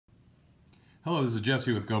Hello, this is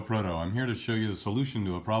Jesse with GoProto. I'm here to show you the solution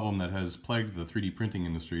to a problem that has plagued the 3D printing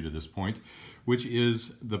industry to this point, which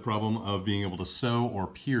is the problem of being able to sew or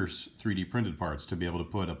pierce 3D printed parts to be able to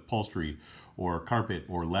put upholstery or carpet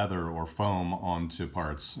or leather or foam onto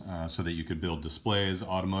parts so that you could build displays,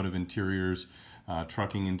 automotive interiors,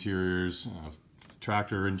 trucking interiors,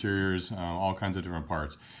 tractor interiors, all kinds of different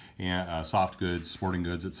parts, and soft goods, sporting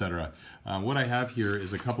goods, etc. What I have here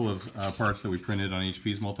is a couple of parts that we printed on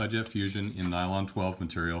HP's Multijet Fusion in nylon 12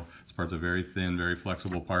 material. This part's a very thin, very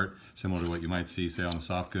flexible part, similar to what you might see, say, on a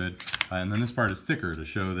soft good. And then this part is thicker to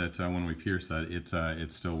show that when we pierce that,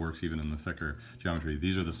 it still works even in the thicker geometry.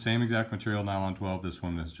 These are the same exact material, nylon 12. This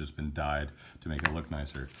one has just been dyed to make it look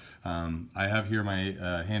nicer. I have here my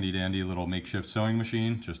handy-dandy little makeshift sewing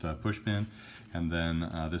machine, just a push pin. And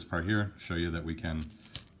then this part here, show you that we can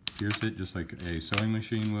pierce it just like a sewing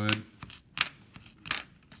machine would.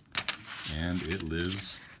 And it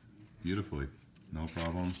lives beautifully. No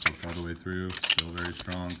problem, hooked all the way through, still very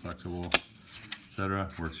strong, flexible, etc.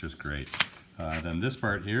 Works just great. Then this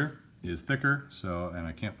part here is thicker, and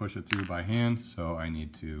I can't push it through by hand, so I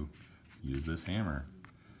need to use this hammer.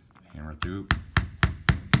 Hammer through,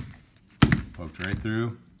 poked right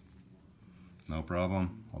through. No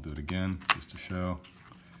problem. I'll do it again just to show.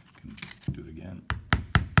 Can do it again.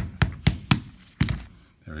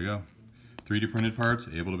 There we go. 3D printed parts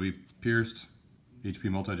able to be pierced. HP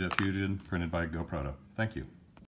Multijet Fusion printed by GoProto. Thank you.